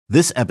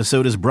This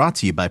episode is brought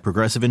to you by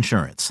Progressive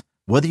Insurance.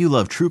 Whether you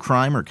love true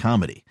crime or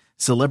comedy,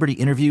 celebrity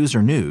interviews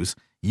or news,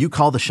 you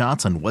call the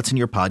shots on what's in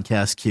your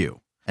podcast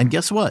queue. And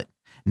guess what?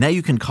 Now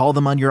you can call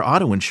them on your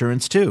auto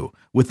insurance too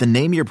with the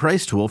Name Your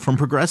Price tool from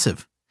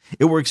Progressive.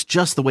 It works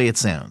just the way it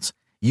sounds.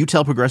 You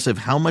tell Progressive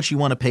how much you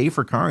want to pay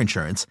for car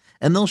insurance,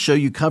 and they'll show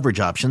you coverage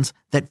options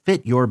that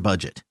fit your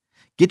budget.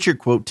 Get your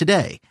quote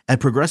today at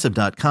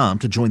Progressive.com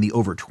to join the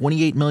over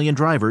 28 million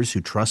drivers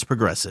who trust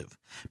Progressive.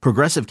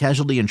 Progressive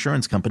Casualty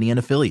Insurance Company and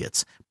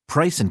Affiliates.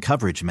 Price and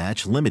coverage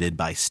match limited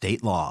by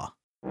state law.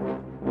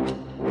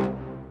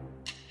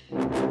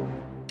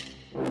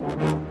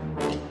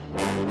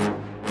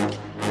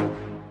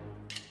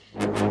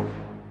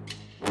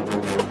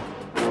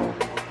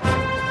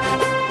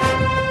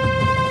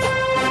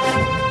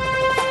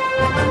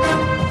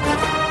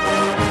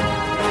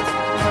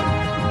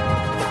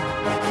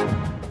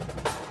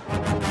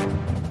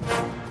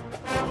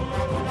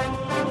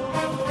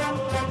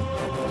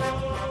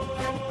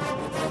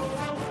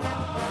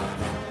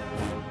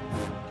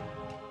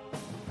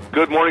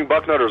 Good morning,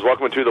 Bucknutters.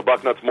 Welcome to the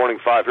Bucknuts Morning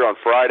Five here on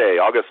Friday,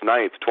 August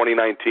 9th,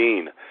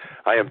 2019.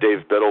 I am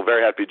Dave Biddle.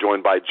 Very happy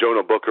joined by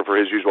Jonah Booker for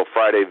his usual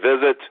Friday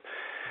visit.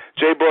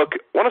 J-Book,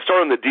 want to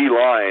start on the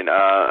D-line.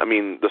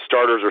 The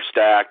starters are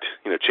stacked.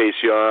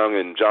 Chase Young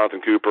and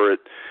Jonathan Cooper at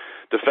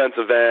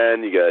defensive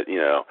end. You got,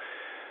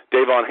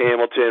 Davon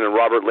Hamilton and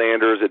Robert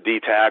Landers at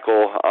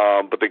D-tackle.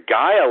 But the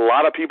guy a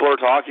lot of people are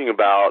talking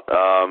about,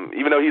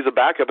 even though he's a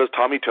backup, is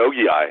Tommy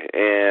Togiai.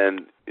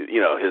 And,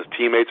 his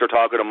teammates are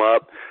talking him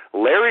up.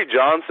 Larry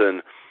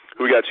Johnson,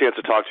 who we got a chance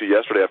to talk to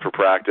yesterday after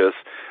practice,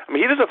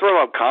 he doesn't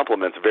throw out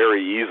compliments very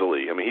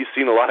easily. He's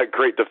seen a lot of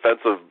great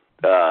defensive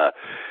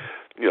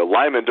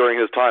linemen during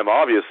his time,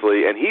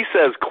 obviously, and he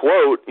says,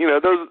 quote,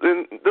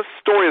 this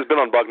story has been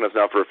on Bucknuts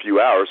now for a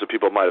few hours, so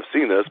people might have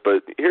seen this,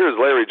 but here's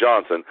Larry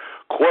Johnson,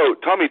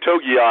 quote, Tommy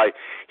Togiai,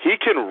 he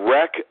can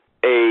wreck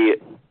a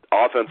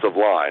offensive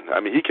line.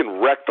 He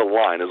can wreck the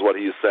line is what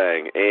he's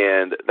saying,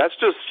 and that's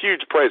just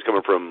huge praise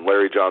coming from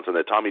Larry Johnson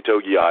that Tommy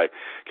Togiai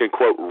can,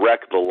 quote,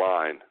 wreck the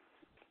line.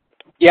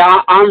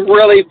 Yeah, I'm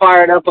really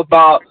fired up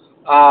about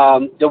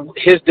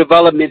his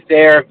development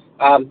there.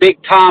 Big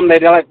Tom, they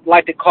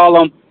like to call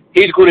him,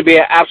 he's going to be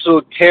an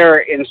absolute terror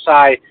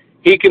inside.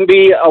 He can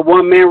be a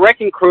one-man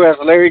wrecking crew, as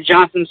Larry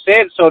Johnson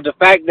said, so the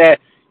fact that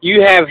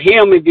you have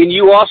him and then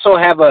you also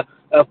have a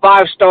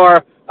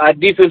five-star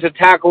defensive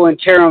tackle in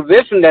Taron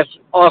Vincent that's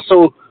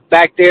also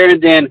back there.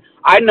 And then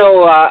I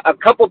know a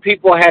couple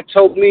people had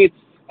told me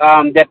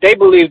that they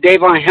believe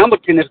Davon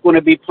Hamilton is going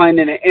to be playing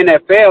in the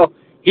NFL.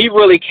 He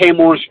really came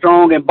on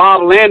strong. And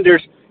Bob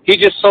Landers, he's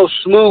just so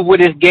smooth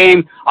with his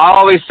game. I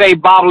always say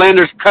Bob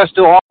Landers cuts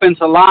the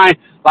offensive line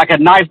like a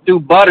knife through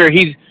butter.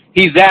 He's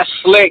that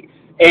slick.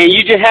 And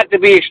you just have to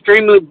be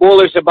extremely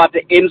bullish about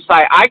the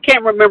inside. I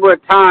can't remember a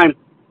time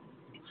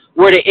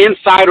where the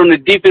inside on the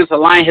defensive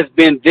line has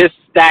been this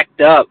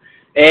stacked up.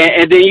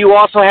 And then you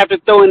also have to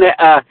throw in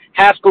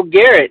Haskell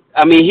Garrett.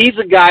 He's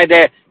a guy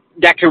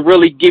that can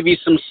really give you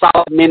some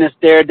solid minutes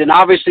there. Then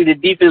obviously the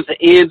defensive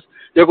ends,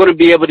 they're going to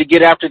be able to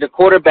get after the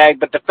quarterback.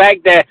 But the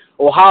fact that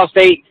Ohio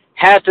State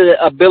has the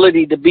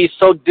ability to be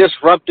so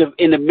disruptive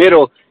in the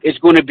middle is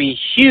going to be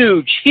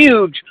huge,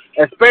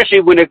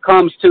 especially when it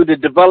comes to the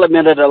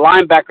development of the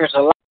linebackers,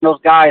 allowing those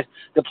guys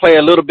to play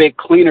a little bit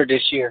cleaner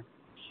this year.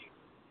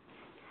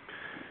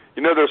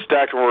 They're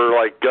stacked when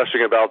we're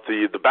gushing about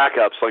the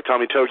backups like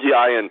Tommy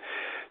Togiai and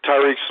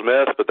Tyreek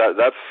Smith, but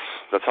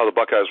that's how the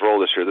Buckeyes roll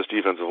this year. This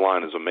defensive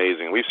line is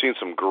amazing. We've seen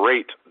some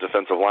great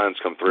defensive lines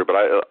come through, but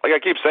I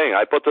keep saying,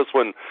 I put this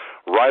one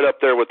right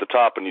up there with the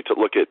top when you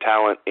look at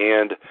talent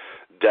and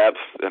depth.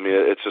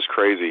 It's just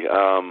crazy.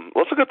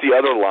 Let's look at the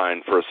other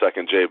line for a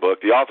second,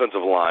 J-Book, the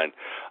offensive line.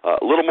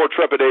 A little more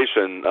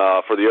trepidation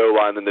for the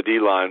O-line than the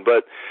D-line,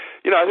 but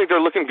I think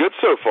they're looking good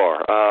so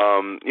far.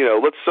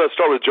 Let's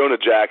start with Jonah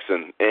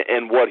Jackson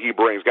and what he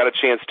brings. Got a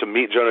chance to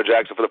meet Jonah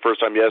Jackson for the first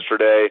time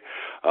yesterday.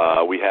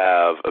 We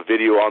have a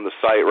video on the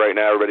site right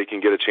now. Everybody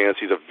can get a chance.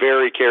 He's a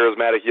very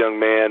charismatic young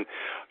man.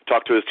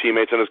 Talk to his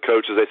teammates and his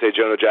coaches. They say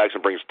Jonah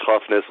Jackson brings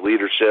toughness,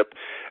 leadership,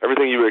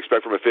 everything you would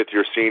expect from a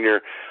fifth-year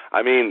senior.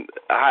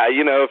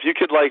 If you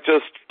could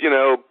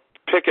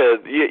pick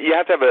you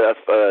have to have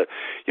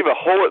you have a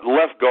hole at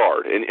left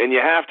guard, and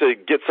you have to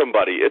get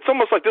somebody. It's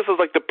almost like this is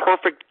the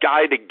perfect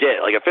guy to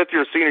get. Like a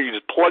fifth-year senior, you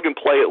just plug and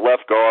play at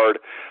left guard.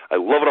 I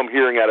love what I'm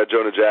hearing out of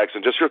Jonah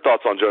Jackson. Just your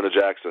thoughts on Jonah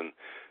Jackson,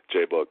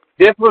 J-Book.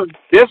 This was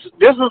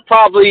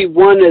probably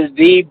one of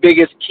the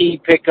biggest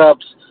key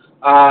pickups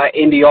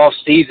in the off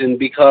season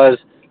because,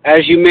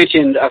 as you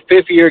mentioned, a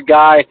fifth-year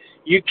guy,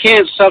 you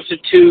can't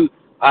substitute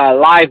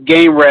live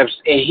game reps,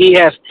 and he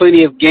has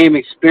plenty of game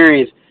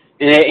experience.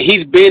 And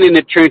he's been in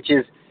the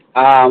trenches.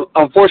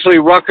 Unfortunately,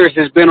 Rutgers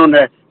has been on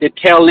the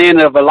tail end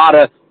of a lot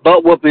of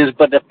butt whoopings,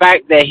 but the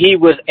fact that he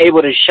was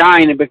able to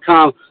shine and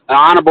become an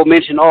honorable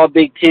mention All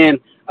Big Ten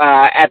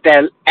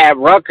at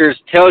Rutgers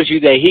tells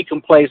you that he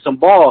can play some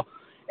ball.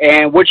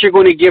 And what you're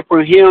going to get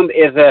from him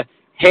is a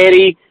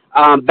heady,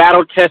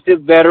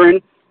 battle-tested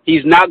veteran.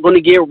 He's not going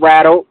to get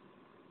rattled.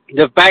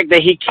 the fact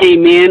that he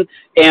came in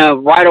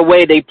and right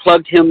away they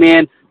plugged him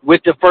in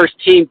with the first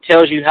team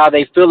tells you how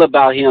they feel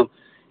about him.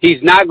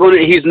 He's not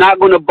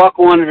going to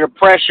buckle under the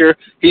pressure.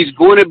 He's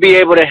going to be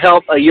able to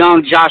help a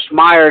young Josh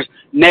Myers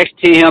next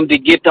to him to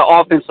get the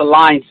offensive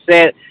line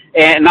set.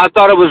 And I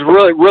thought it was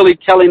really, really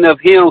telling of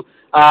him,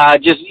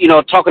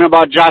 talking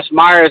about Josh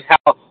Myers,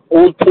 how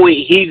on point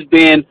he's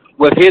been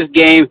with his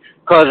game,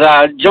 because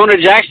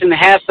Jonah Jackson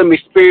has some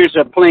experience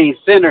of playing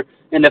center,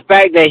 and the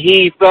fact that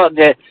he felt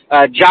that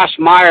Josh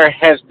Myers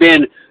has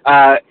been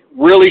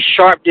really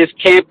sharp this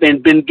camp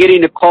and been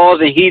getting the calls,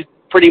 and he's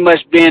pretty much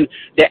been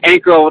the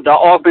anchor of the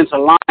offensive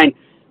line,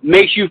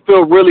 makes you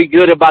feel really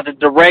good about the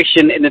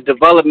direction and the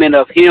development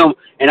of him.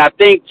 And I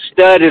think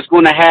Stud is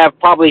going to have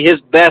probably his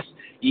best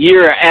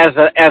year as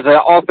an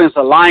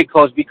offensive line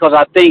coach, because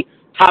I think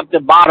top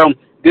to bottom,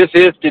 this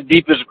is the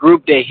deepest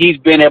group that he's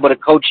been able to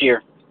coach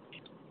here.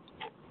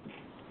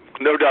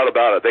 No doubt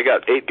about it. They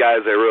got 8 guys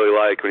they really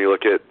like when you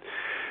look at,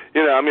 I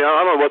don't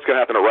know what's going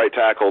to happen at right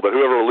tackle, but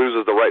whoever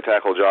loses the right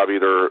tackle job,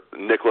 either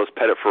Nicholas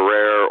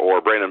Pettit-Ferrer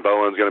or Brandon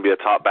Bowen's going to be a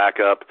top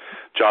backup.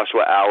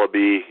 Joshua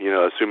Allaby,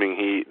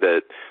 assuming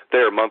that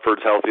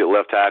Mumford's healthy at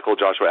left tackle,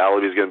 Joshua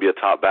Allaby is going to be a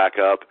top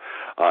backup.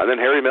 And then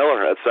Harry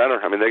Miller at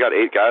center. I mean, they got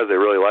 8 guys they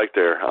really like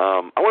there.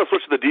 I want to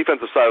switch to the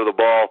defensive side of the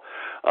ball,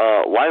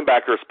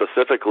 linebacker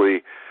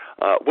specifically.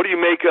 What do you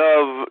make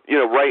of,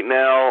 right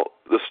now,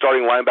 the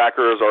starting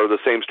linebackers are the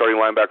same starting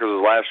linebackers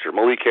as last year?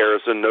 Malik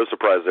Harrison, no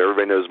surprise there.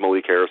 Everybody knows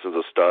Malik Harrison's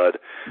a stud.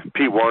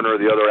 Pete Werner,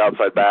 the other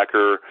outside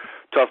backer.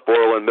 Tuff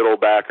Borland, middle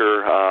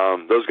backer.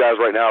 Those guys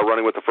right now are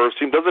running with the first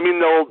team. Doesn't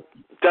mean they'll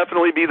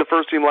definitely be the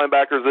first team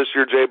linebackers this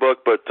year,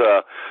 J-Book, but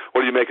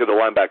what do you make of the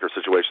linebacker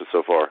situation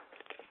so far?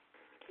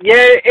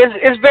 Yeah,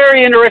 it's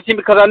very interesting,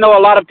 because I know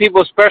a lot of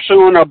people,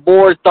 especially on our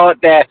board,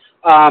 thought that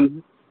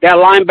that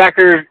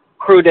linebacker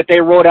crew that they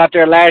rolled out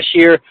there last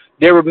year,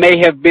 there may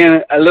have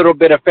been a little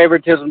bit of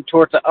favoritism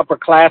towards the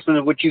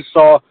upperclassmen, which you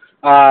saw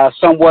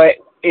somewhat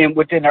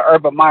within the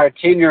Urban Meyer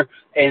tenure.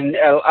 And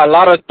a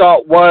lot of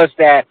thought was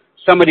that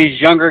some of these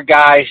younger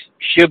guys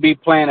should be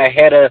playing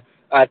ahead of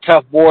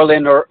Tuff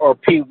Borland or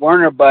Pete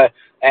Werner. But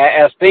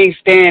as things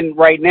stand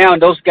right now,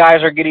 those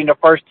guys are getting the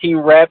first team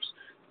reps,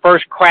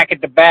 first crack at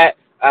the bat.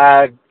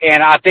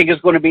 And I think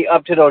it's going to be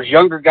up to those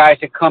younger guys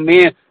to come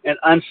in and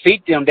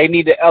unseat them. They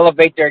need to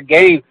elevate their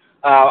game.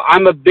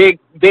 I'm a big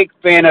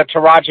fan of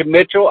Taraja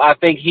Mitchell. I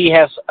think he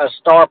has a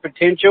star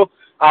potential.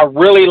 I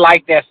really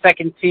like that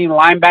second team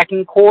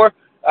linebacking core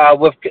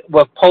with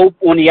Pope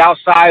on the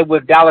outside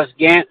with Dallas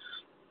Gant.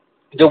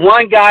 The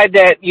one guy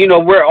that,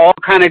 we're all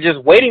kind of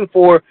just waiting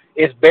for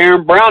is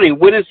Baron Browning.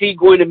 When is he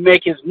going to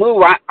make his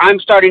move? I'm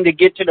starting to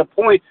get to the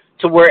point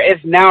to where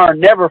it's now or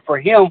never for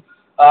him.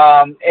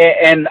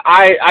 And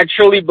I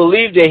truly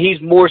believe that he's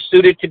more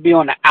suited to be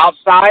on the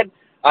outside.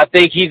 I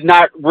think he's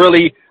not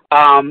really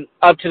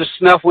up to the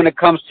snuff when it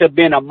comes to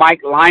being a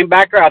Mike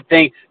linebacker. I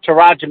think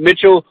Taraja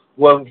Mitchell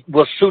will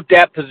suit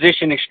that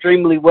position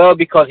extremely well,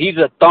 because he's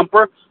a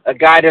thumper, a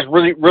guy that's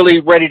really, really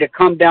ready to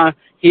come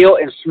downhill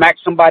and smack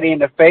somebody in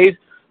the face.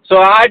 So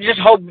I just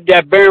hope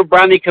that Baron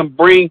Browning can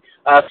bring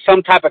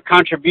some type of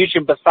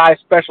contribution besides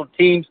special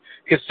teams,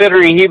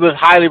 considering he was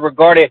highly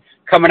regarded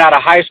coming out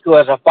of high school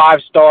as a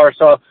 5-star.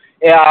 So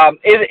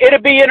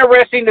it'll be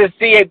interesting to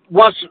see it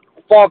once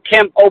fall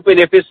camp open,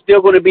 if it's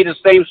still going to be the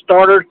same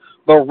starter.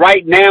 But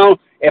right now,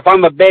 if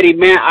I'm a betting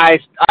man, I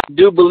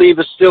do believe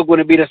it's still going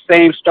to be the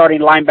same starting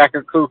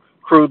linebacker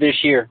crew this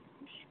year.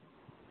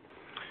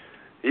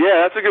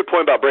 Yeah, that's a good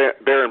point about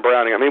Baron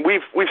Browning. I mean,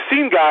 we've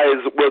seen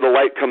guys where the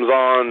light comes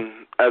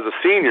on as a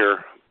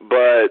senior,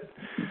 but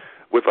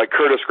with like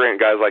Curtis Grant,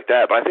 guys like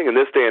that. But I think in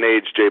this day and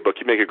age, J-Book,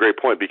 you make a great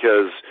point,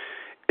 because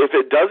if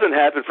it doesn't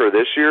happen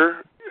this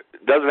year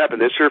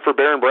for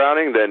Baron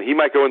Browning, then he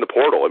might go in the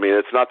portal. I mean,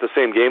 it's not the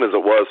same game as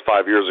it was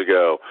 5 years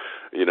ago,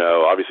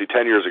 obviously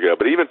 10 years ago.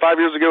 But even 5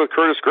 years ago with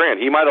Curtis Grant,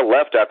 he might have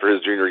left after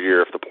his junior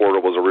year if the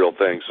portal was a real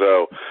thing.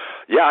 So,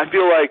 yeah, I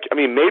feel like,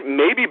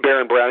 maybe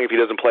Baron Browning, if he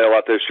doesn't play a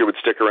lot this year,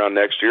 would stick around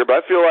next year.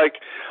 But I feel like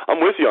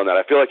I'm with you on that.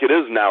 I feel like it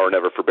is now or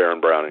never for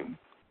Baron Browning.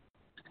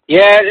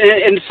 Yeah,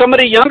 and some of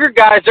the younger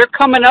guys, they're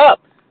coming up.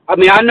 I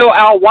mean, I know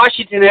Al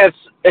Washington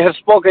has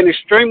spoken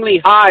extremely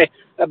high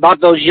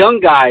about those young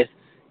guys.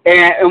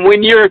 And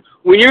when you're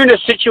in a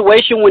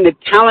situation when the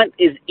talent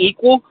is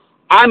equal,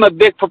 I'm a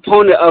big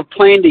proponent of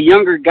playing the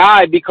younger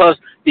guy, because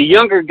the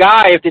younger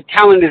guy, if the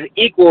talent is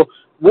equal,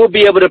 will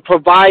be able to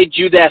provide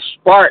you that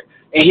spark,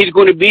 and he's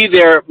going to be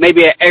there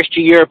maybe an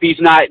extra year if he's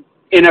not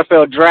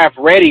NFL draft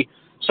ready.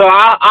 So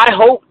I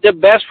hope the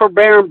best for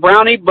Baron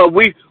Browning, but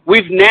we're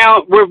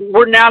now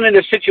in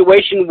a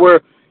situation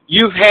where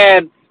you've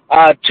had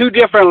 2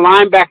 different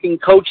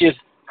linebacking coaches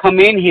come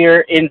in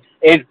here, and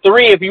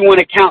 3 if you want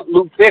to count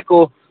Luke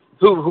Fickell,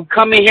 who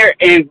come in here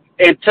and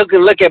took a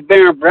look at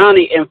Baron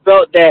Browning and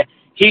felt that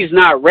he's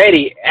not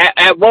ready.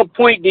 At what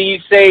point do you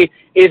say,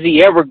 is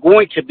he ever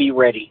going to be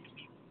ready?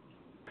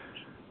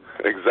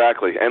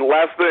 Exactly. And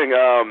last thing,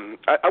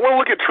 I want to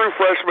look at true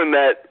freshmen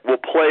that will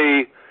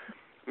play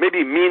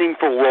maybe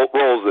meaningful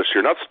roles this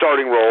year. Not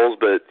starting roles,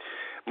 but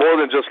more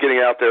than just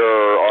getting out there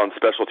on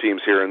special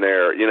teams here and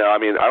there. I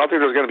don't think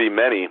there's going to be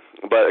many,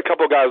 but a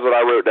couple of guys that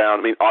I wrote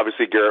down,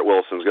 obviously Garrett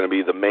Wilson is going to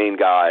be the main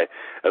guy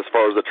as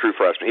far as the true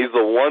freshman. He's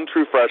the one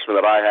true freshman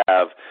that I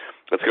have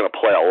that's going to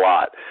play a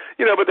lot.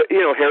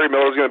 Harry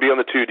Miller's going to be on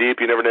the two deep.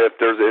 You never know if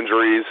there's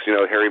injuries.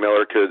 Harry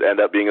Miller could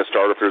end up being a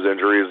starter if there's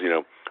injuries.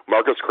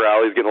 Marcus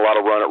Crowley's getting a lot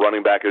of run at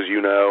running back, as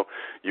you know.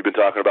 You've been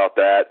talking about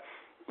that.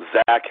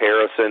 Zach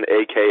Harrison,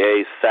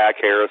 a.k.a. Sack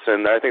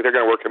Harrison. I think they're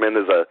going to work him in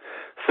as a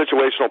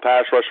situational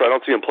pass rusher. I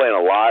don't see him playing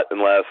a lot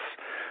unless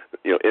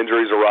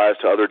injuries arise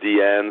to other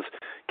DNs.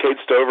 Cade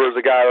Stover is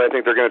a guy who I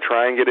think they're going to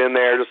try and get in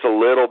there just a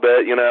little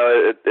bit,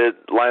 at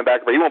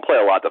linebacker, but he won't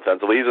play a lot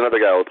defensively. He's another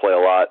guy who will play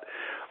a lot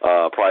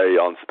probably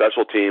on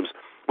special teams.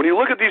 When you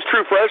look at these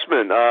true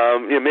freshmen,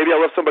 maybe I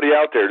left somebody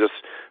out there. Just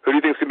who do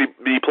you think is going to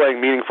be playing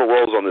meaningful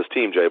roles on this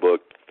team, Jay Book?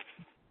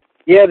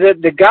 Yeah,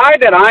 the guy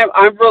that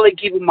I'm really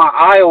keeping my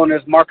eye on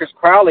is Marcus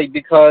Crowley,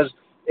 because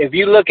if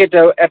you look at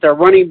the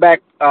running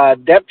back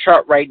depth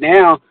chart right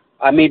now,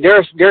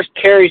 there's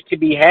carries to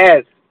be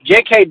had.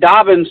 J.K.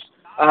 Dobbins,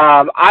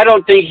 I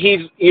don't think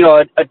he's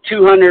a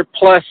 200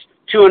 plus,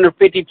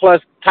 250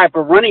 plus type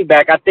of running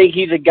back. I think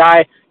he's a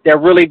guy that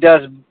really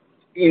does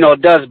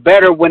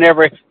better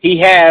whenever he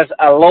has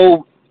a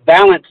low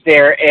balance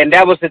there, and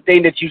that was the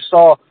thing that you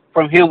saw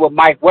from him with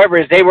Mike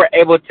Weber, is they were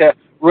able to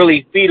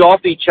really feed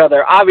off each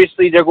other.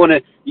 Obviously, they're going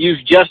to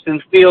use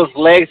Justin Fields'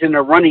 legs in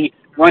the running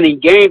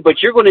game, but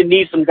you're going to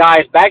need some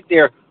guys back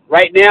there.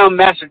 Right now,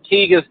 Master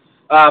Teague is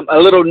a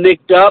little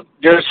nicked up.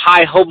 There's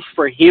high hopes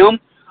for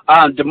him.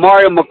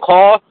 DeMario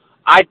McCall,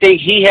 I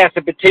think he has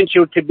the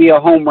potential to be a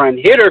home run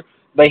hitter,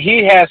 but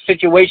he has a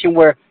situation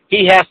where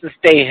he has to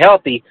stay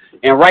healthy.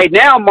 And right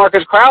now,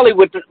 Marcus Crowley,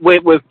 with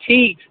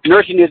Teague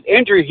nursing his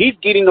injury, he's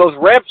getting those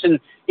reps, and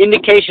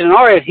indication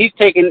are that he's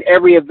taking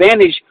every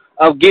advantage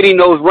of getting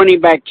those running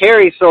back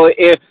carries. So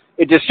if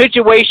the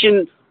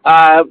situation,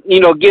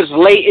 gets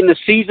late in the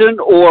season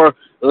or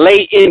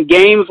late in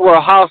games where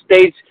Ohio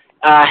State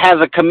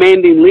has a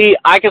commanding lead,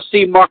 I can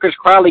see Marcus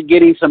Crowley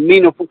getting some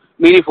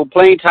meaningful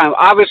playing time.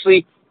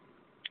 Obviously,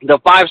 the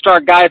five-star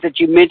guys that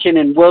you mentioned,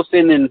 and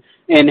Wilson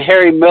and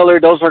Harry Miller,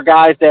 those are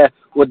guys that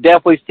will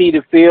definitely see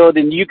the field.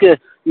 And you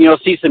could,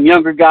 see some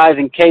younger guys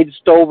in Cade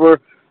Stover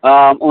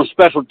on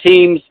special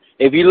teams.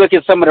 If you look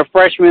at some of the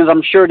freshmen,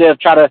 I'm sure they'll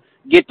try to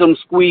get them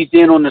squeezed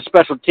in on the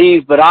special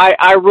teams. But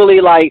I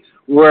really like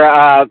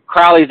where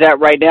Crowley's at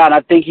right now, and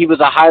I think he was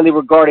a highly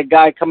regarded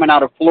guy coming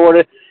out of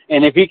Florida.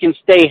 And if he can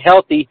stay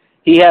healthy,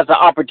 he has the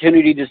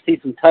opportunity to see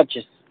some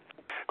touches.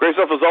 Great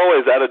stuff as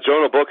always out of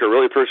Jonah Booker.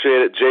 Really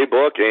appreciate it, Jay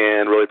Book,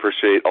 and really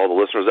appreciate all the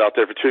listeners out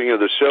there for tuning into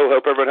the show.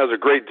 Hope everyone has a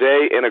great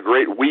day and a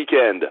great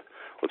weekend.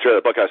 Let's hear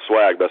that Buckeye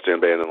swag, best damn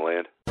band in the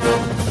land.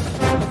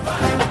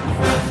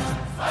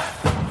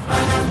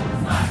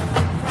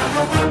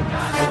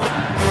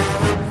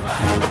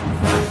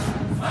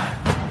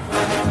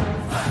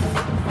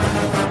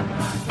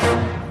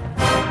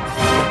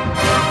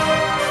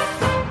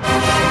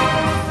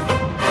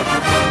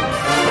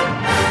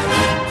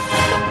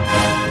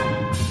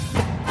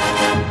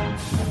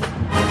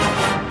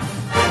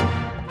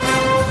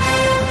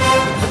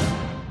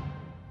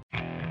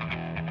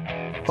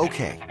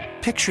 Okay,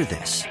 picture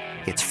this.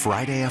 It's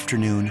Friday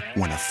afternoon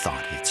when a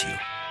thought hits you.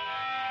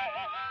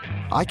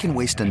 I can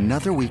waste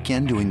another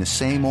weekend doing the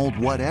same old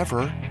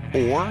whatever,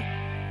 or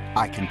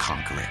I can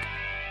conquer it.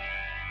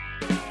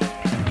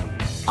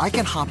 I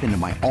can hop into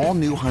my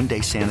all-new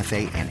Hyundai Santa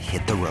Fe and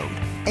hit the road.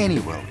 Any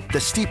road. The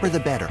steeper, the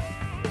better.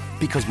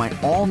 Because my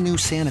all-new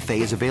Santa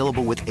Fe is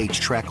available with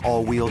H-Track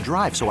all-wheel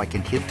drive, so I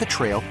can hit the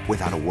trail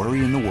without a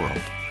worry in the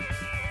world.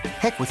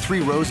 Heck, with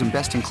 3 rows and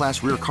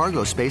best-in-class rear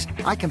cargo space,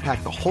 I can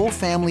pack the whole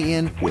family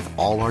in with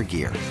all our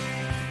gear.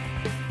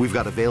 We've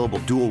got available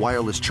dual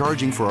wireless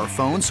charging for our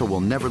phones, so we'll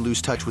never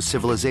lose touch with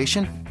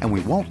civilization, and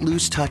we won't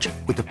lose touch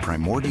with the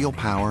primordial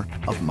power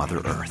of Mother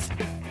Earth.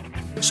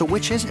 So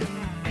which is it?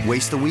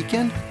 Waste the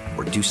weekend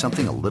or do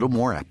something a little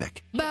more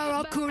epic?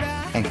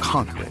 And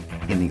conquer it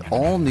in the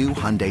all-new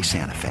Hyundai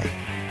Santa Fe.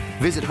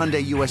 Visit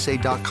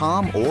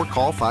HyundaiUSA.com or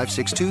call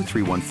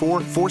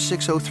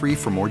 562-314-4603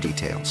 for more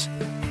details.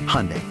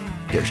 Hyundai,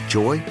 there's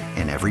joy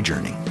in every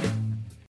journey.